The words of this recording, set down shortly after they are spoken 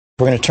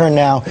We're going to turn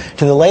now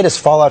to the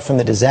latest fallout from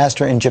the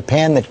disaster in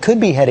Japan that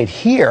could be headed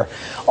here.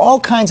 All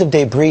kinds of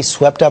debris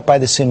swept up by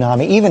the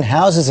tsunami, even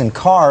houses and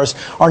cars,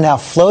 are now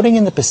floating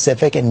in the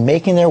Pacific and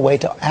making their way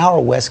to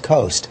our west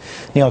coast.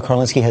 Neil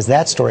Karlinski has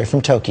that story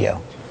from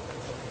Tokyo.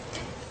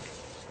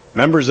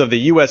 Members of the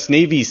U.S.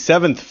 Navy's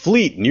 7th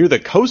Fleet near the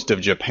coast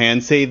of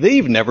Japan say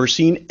they've never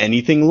seen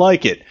anything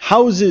like it.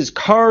 Houses,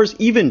 cars,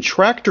 even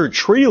tractor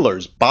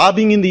trailers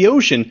bobbing in the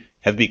ocean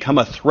have become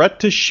a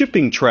threat to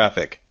shipping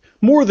traffic.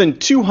 More than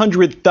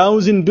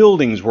 200,000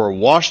 buildings were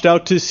washed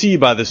out to sea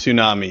by the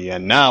tsunami,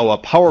 and now a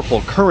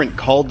powerful current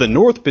called the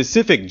North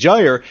Pacific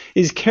Gyre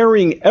is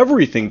carrying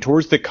everything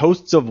towards the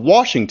coasts of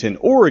Washington,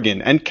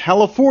 Oregon, and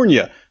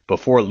California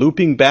before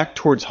looping back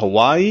towards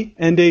Hawaii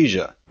and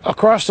Asia.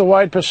 Across the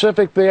wide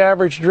Pacific, the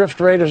average drift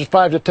rate is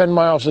 5 to 10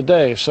 miles a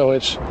day, so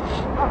it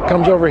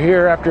comes over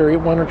here after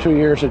 1 or 2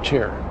 years it's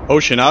here.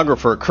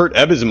 Oceanographer Kurt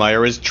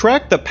Ebbesmeyer has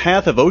tracked the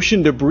path of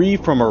ocean debris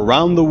from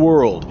around the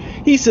world.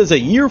 He says a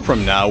year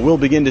from now we'll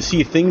begin to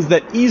see things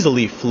that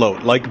easily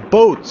float, like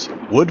boats,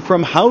 wood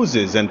from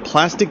houses, and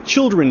plastic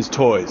children's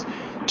toys.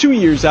 2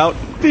 years out,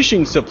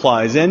 fishing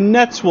supplies and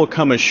nets will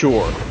come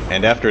ashore.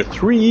 And after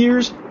 3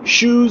 years,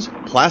 shoes,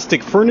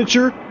 plastic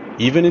furniture,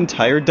 even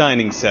entire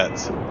dining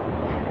sets.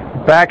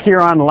 Back here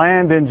on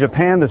land in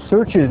Japan, the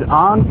search is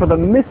on for the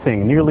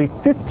missing nearly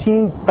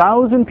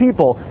 15,000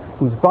 people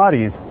whose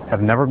bodies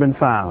have never been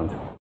found.